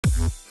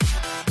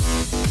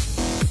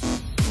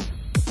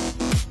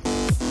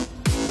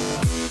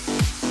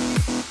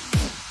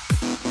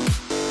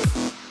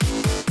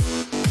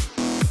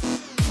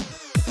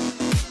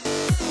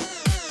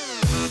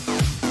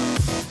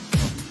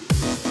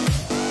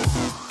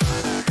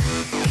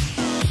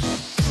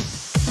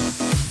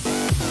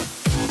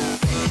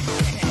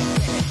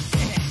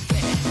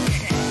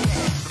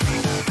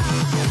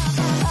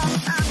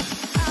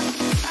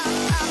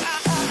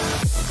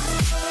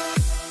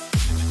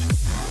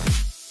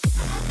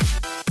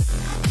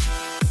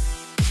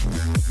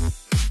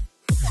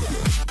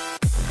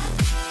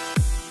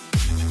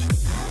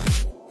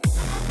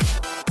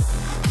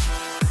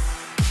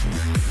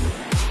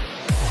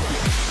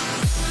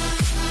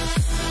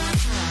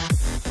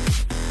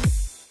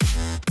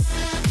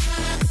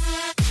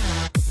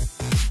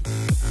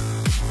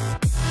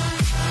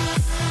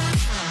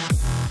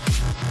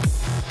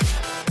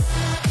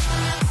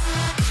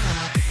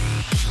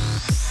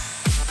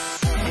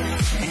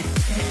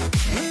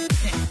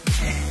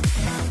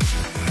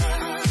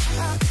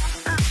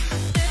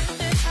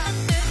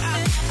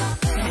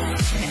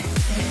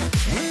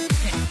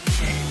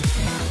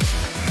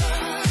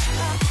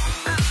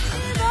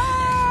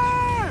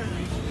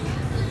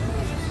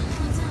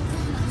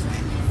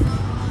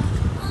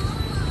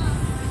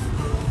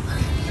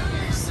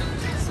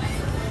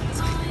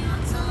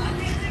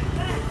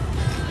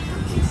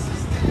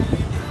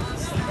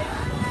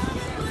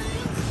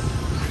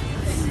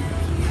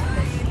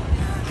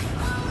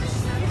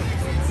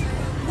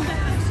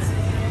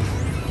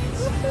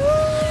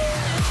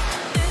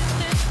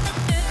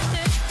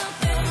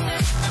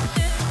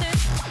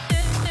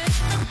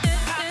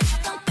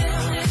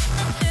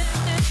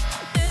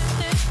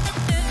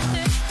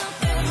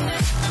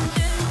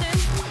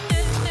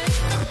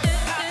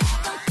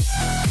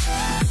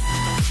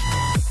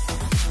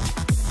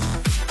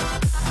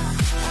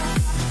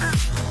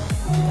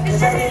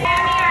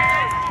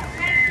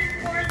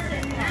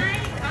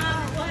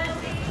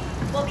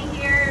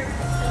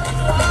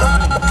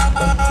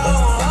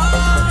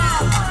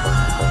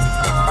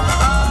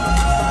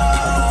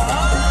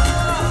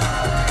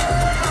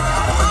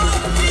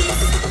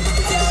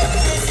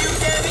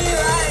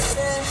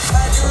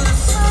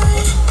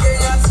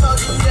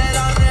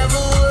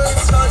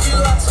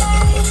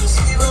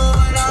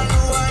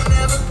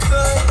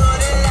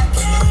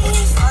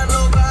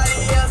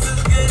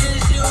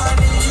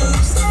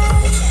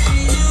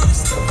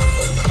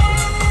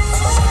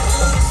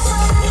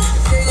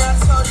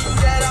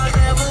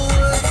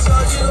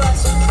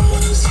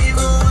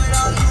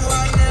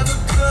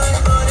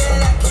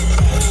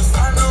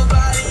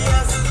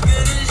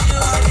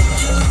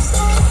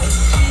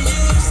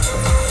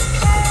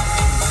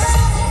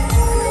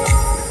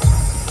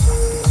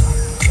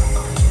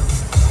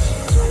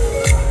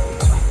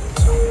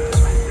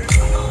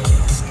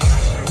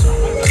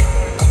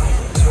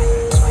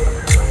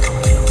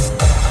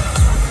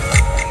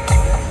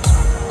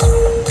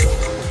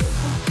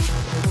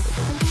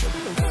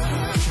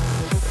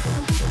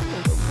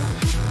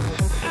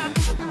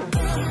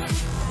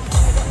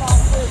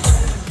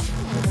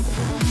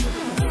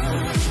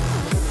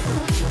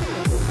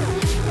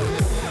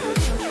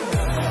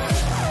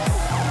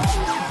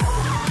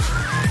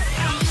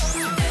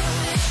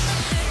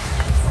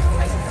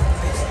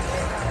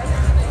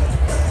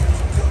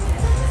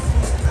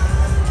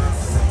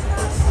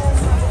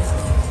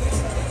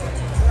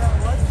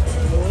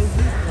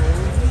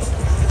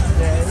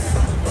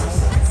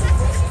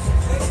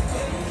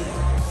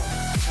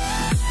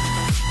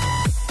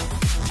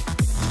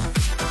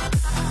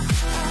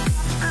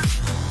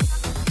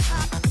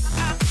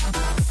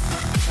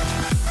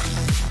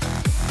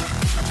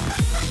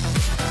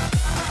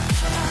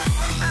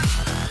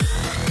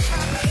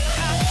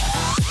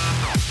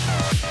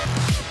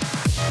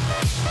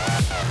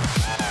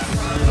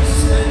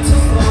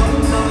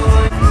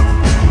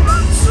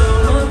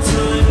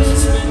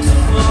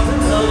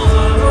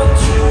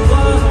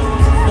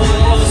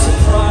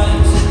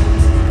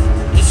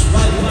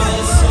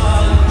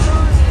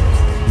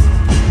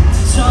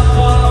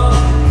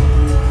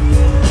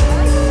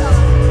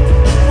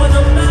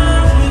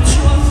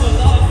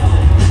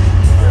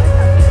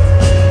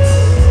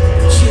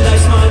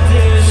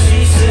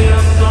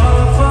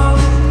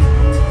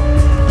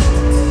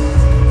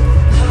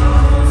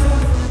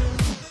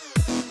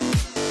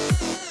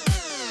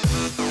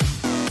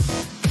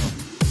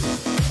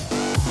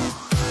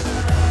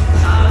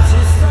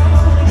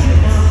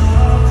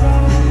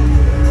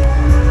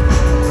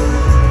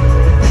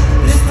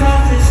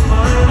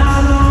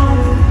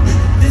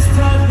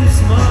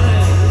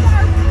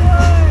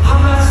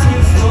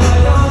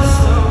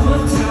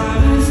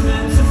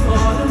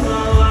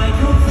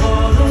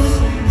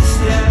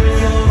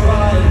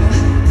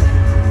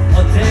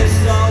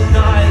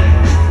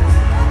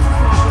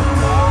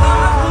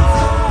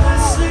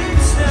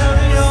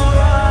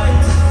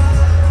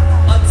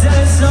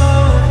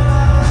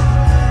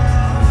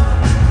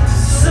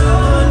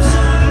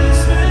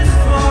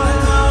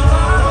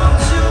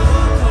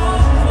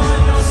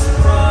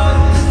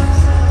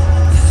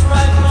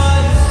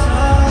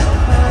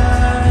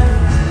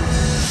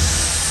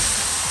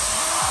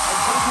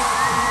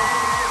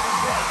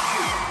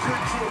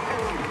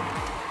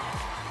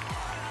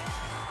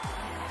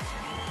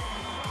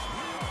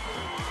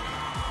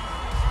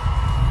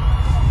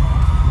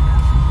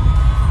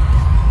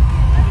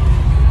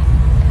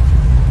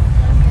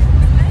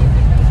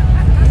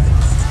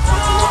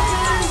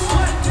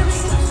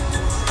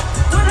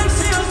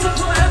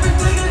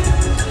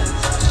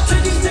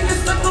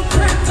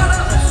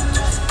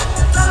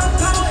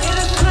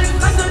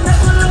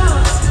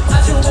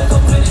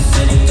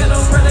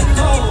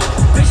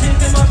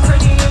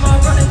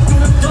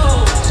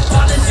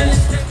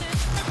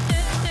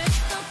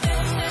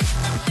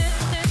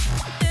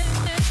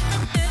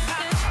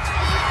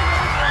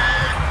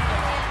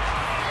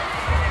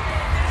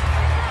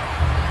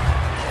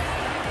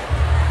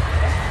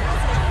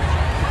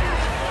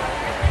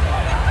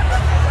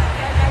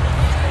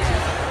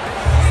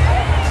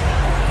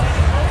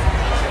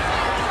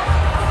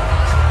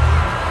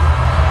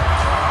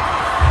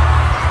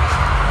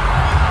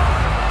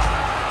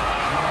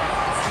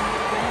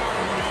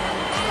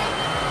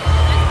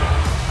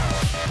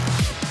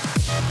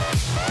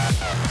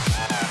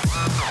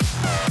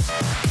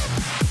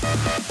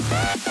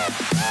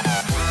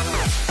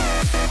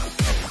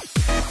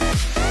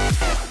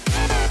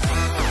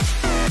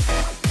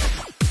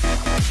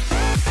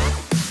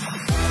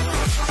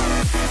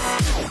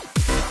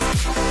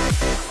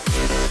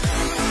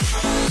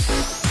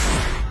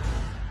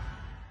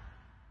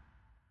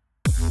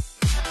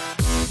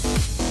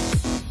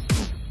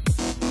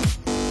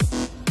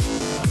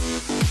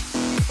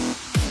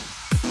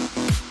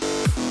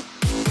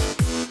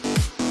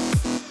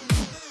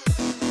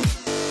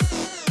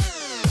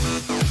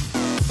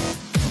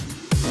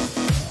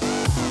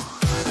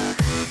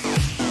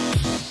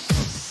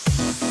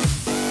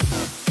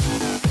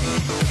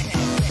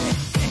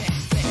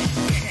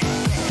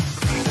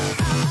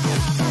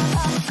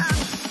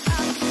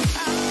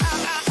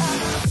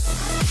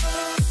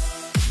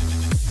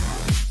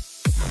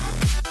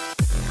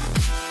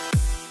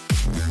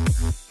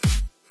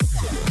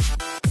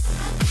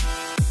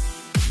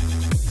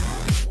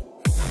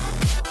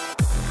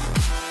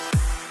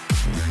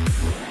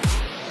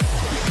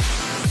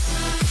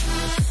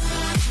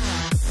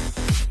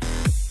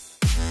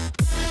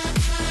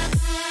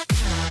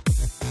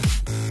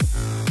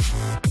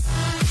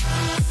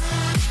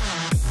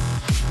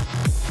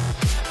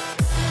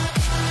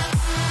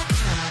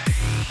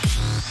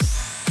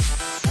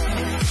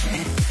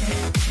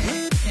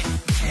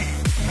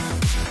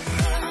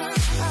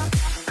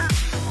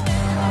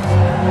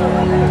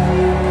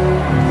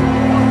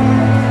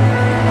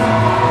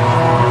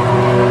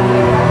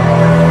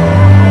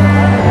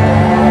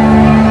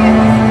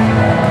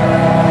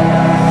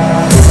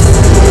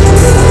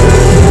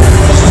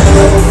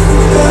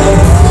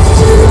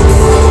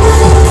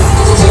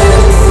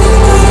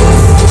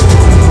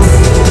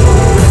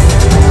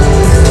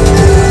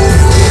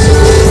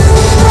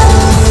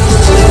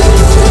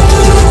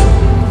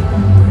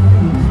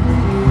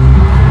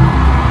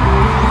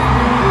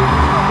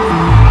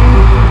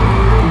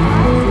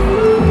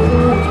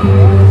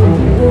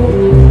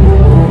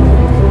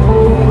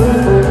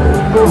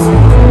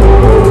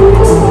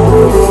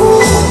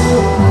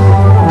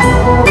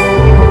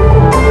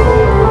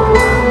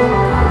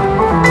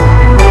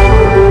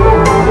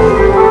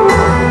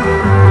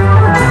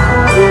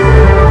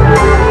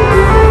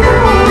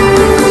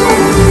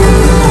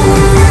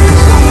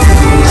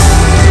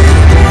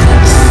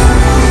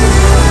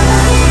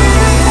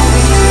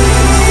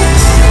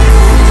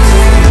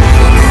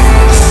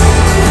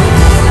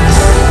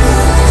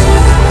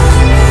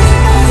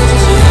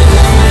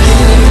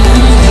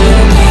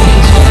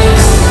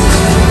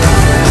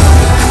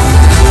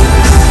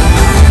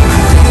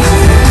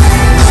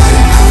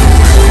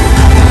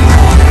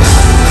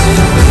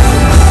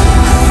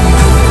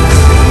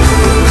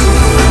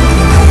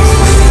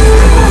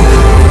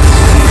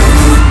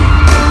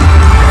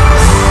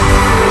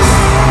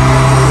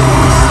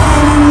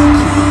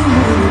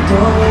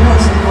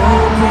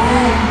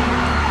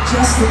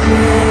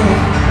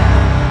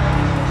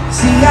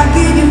I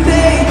give you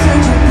faith,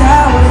 turned you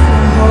down in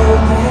a whole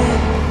man.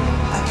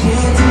 I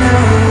can't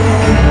deny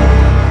it.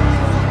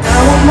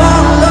 Now I'm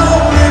all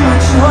alone and my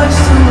choice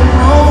still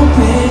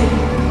open.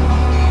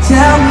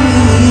 Tell me,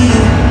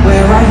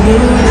 where are you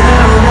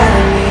now that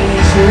I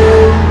need you?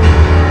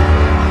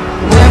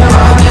 Where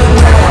are you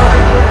now?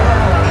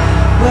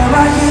 Where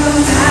are you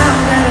now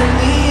that I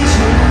need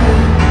you?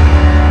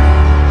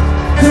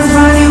 Couldn't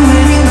find you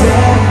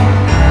anywhere.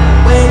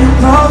 When you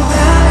broke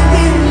down, I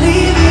didn't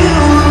leave you.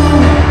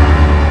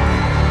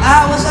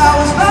 I was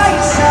by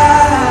your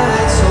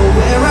side. So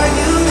where are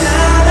you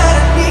now that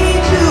I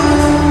need you?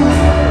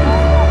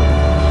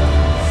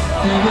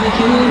 Where are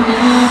you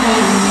now that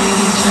I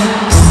need you?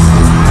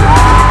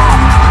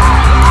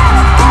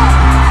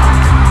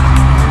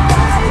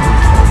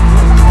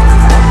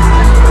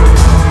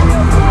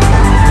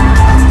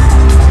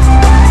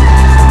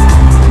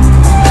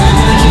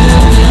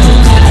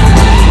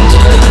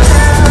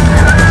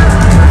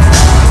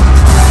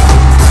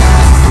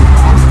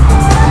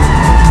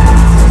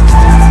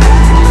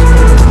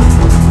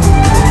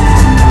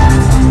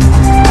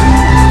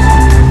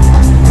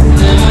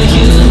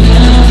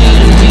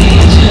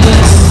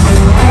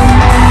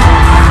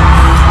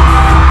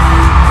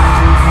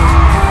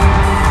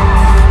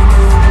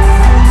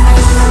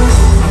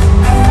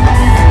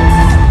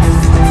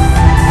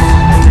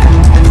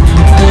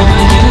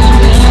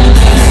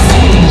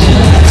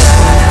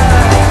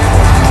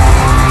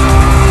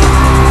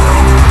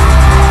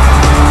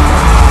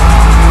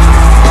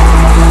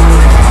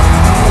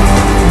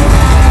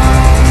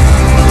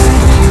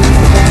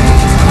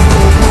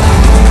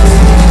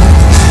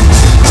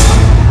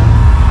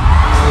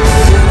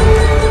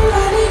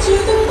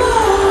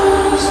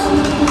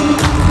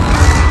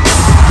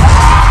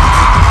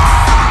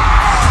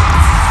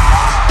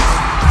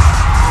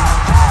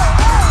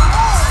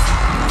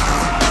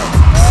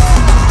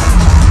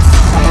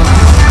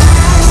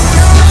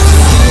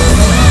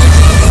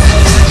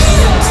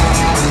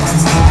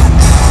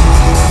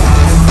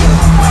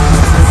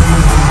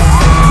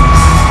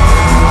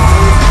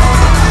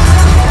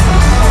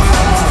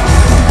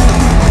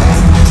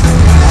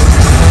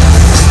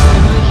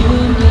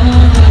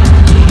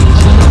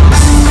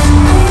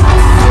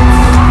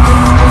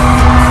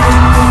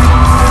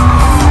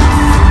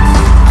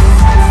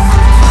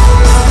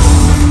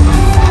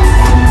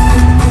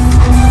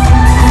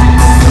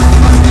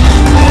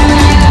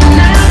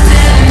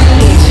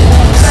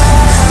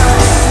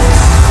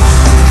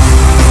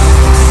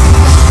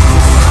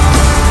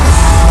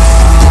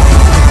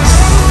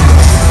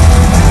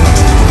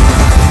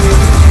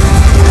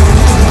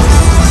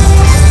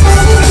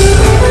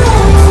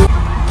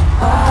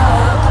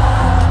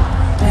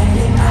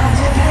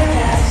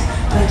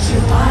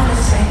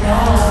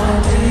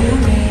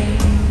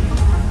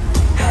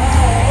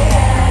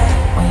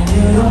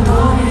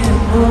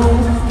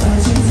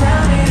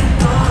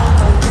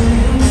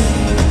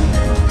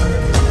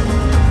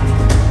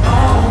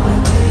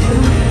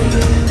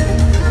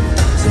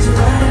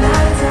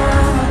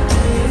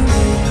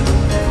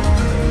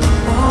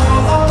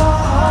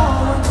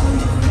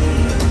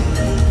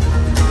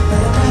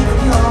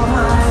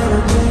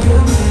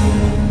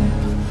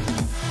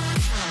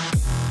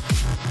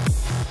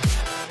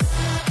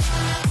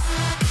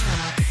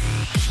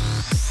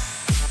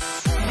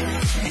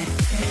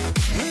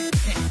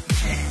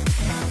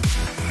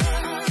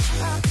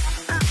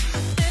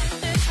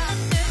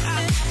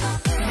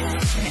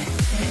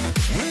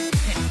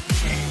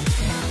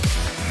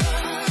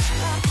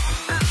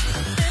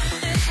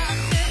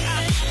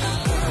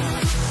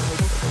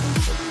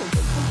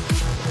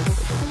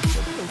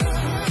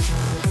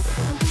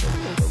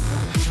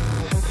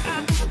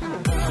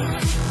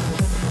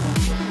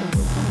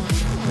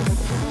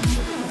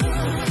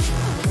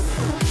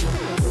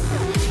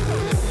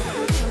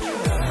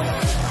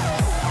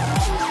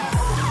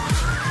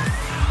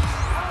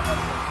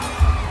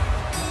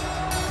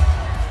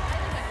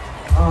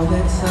 All the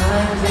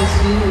times that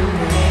you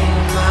rain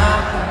on my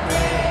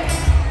parade,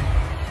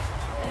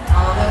 and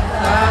all the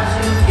clouds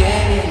you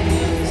get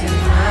using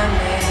my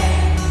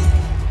name.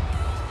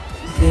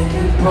 You think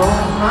you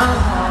broke my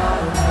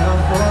heart, well,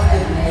 for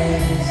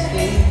goodness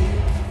sake.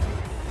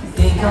 You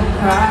think I'm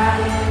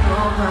crying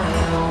on my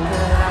own,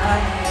 but I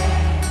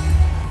ain't.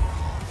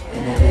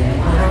 And I didn't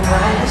want to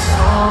write a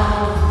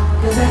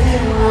song, cause I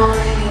didn't want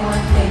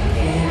anyone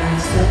thinking I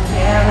still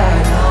care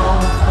at all.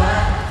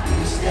 But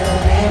you still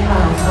in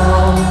my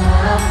phone now.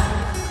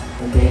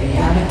 But baby,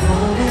 I've been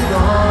moving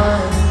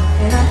on,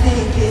 and I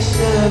think it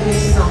should be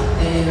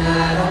something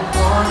I don't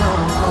wanna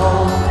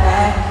hold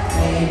back.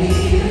 Maybe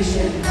you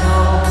should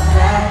know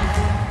that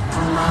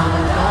my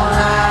mama don't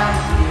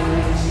like you,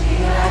 and she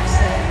likes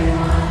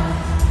everyone.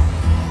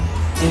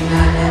 And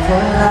I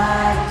never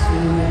lied to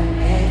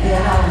admit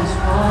that I was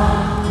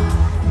wrong.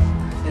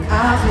 And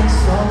I've been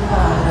so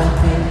caught up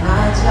in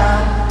my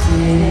job,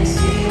 didn't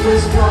see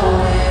what's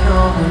going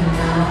on, and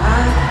now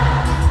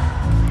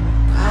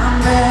I'm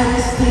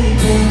better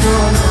sleeping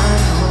on my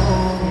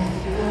own.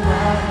 If you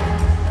like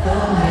the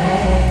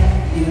way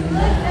you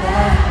look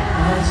that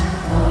much,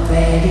 oh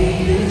baby,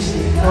 you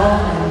should go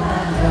and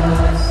I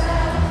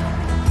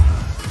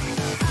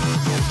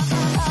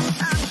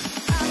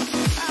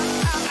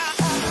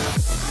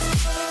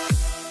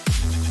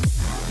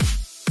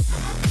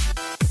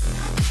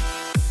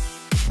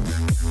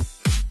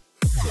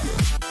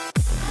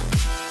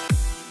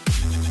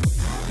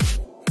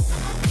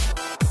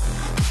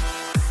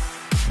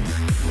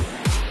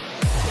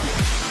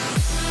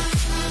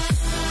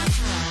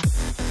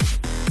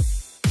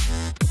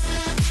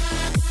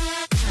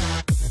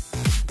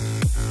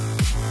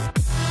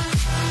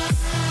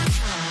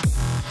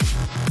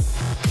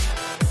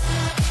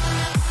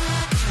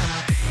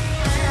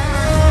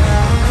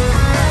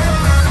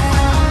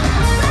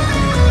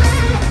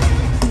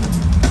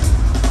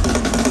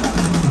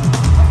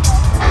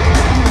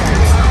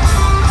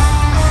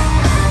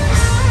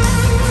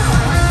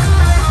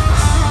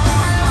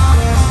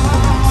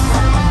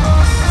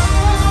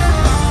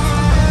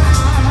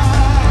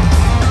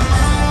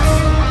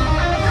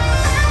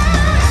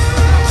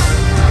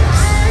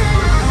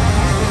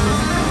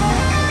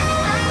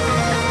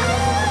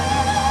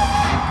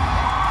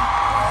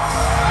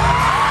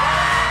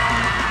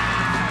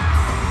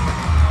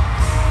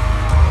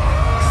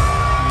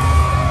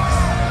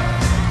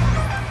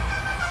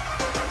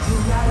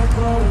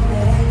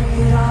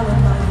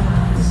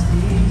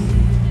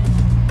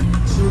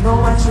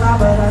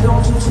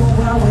too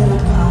well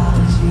with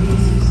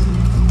apologies.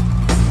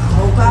 I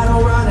hope I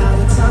don't run out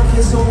of time.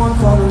 Can someone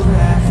call a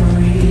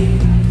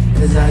referee?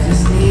 Cause I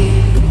just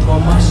need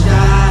one more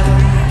shot.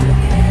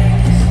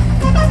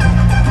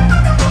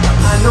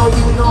 I know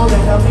you know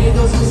that I made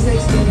those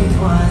mistakes maybe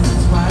once or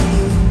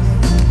twice.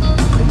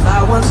 And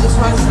by once or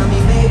twice, I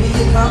mean maybe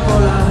a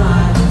couple of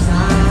hundred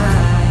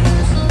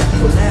times.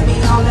 So let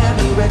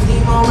me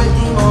redeem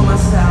on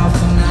myself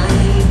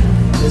tonight.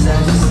 Cause I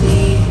just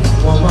need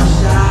one more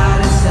shot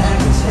and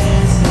second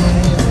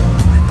chances.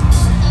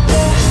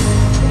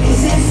 Yeah.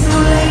 Is it too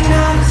late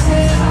now to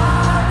say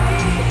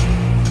sorry?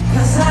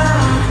 Cause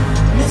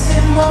I'm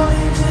missing more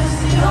than just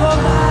your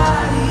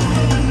body.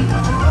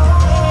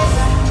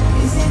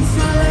 Is it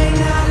too late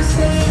now to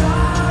say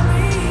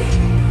sorry?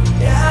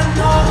 Yeah, I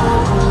know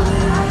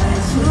that I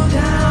let you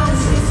down.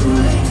 Is it too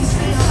late to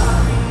say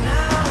sorry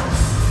now?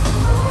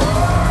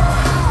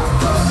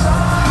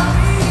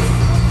 Sorry.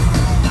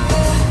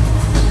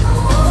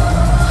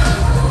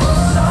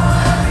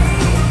 Sorry.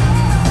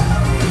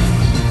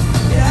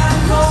 Yeah, I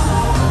know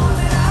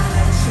that I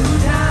let you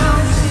down.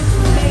 Is it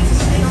too late to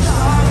say I'm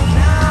sorry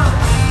now?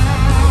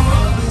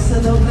 So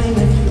don't blame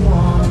if you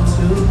want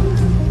to.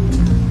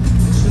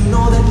 But you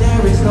know that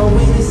there is no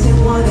innocent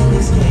one in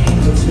this game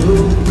but you.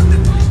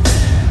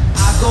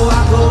 I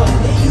go, and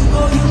then you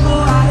go, I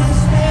didn't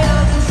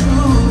tell the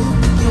truth.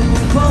 You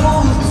move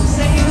bold,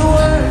 say the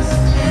words,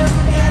 and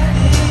forget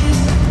this.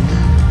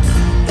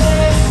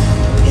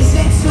 Is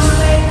it too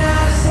late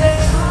now to say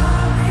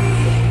sorry?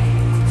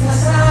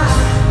 Cause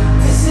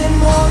I'm missing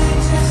more than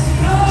just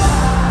your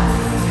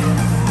body.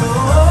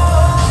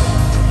 Oh,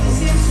 is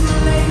it too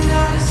late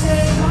now to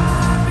say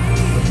sorry?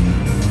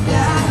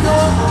 Yeah, I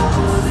know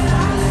that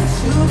I let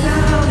you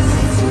down. Is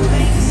it too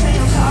late to say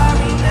I'm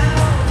sorry now?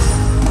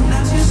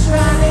 Just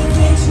trying to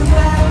get you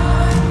back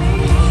on me.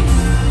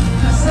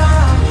 Cause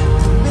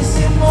I'm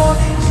missing more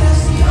than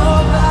just your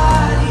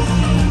body.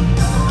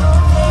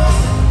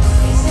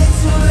 Is it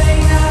too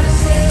late now to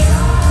say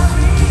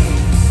sorry?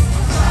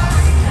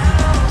 Sorry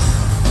now.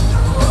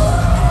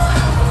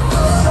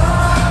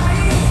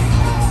 Sorry.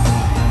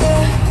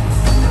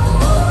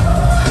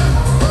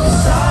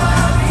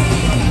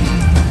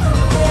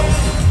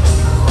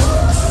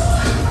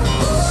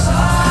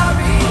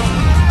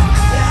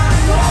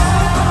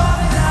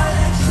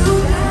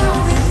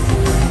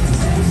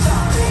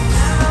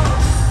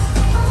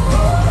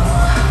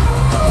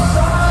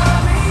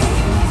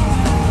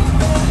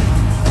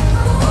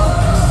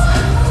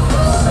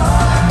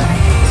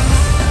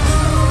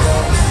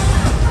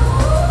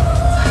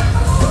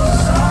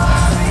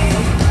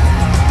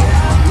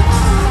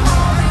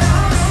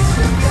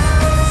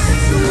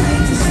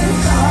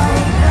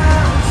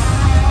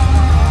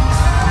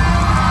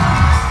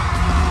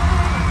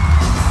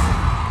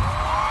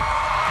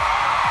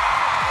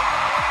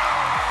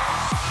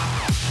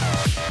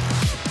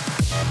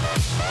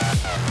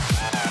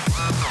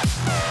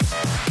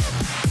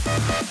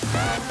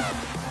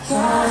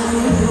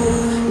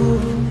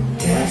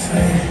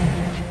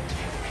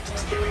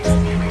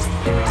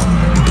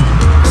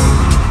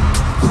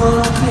 Pull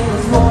up in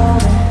the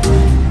morning,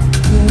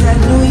 that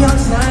New York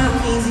time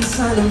means it's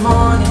Sunday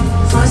morning.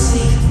 Front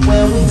seat,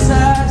 when we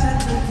touch, I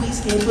think we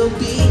skip a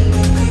beat.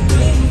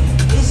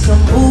 It's a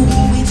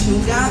movie with you,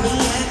 got me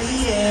at the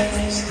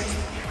edge.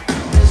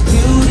 There's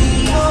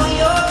beauty on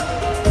your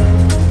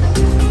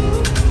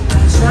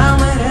I try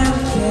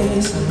whatever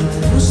case, I'm a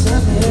little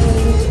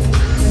stupid.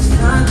 There's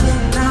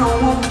nothing I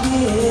won't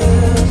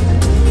give.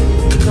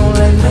 Don't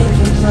like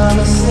making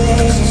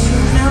promises, you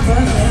never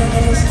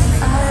last.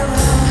 I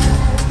will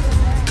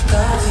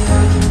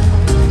love you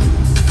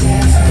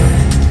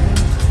different,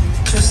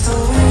 just the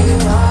way you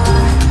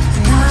are.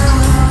 And I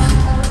will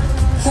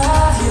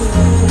love you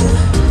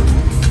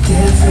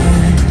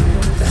different.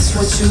 That's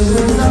what you've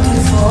been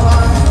looking for.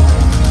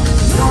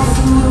 You're the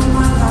food of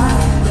my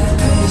life, that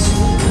makes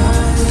you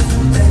kind.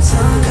 That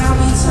tongue got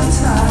me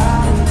tongue-tied.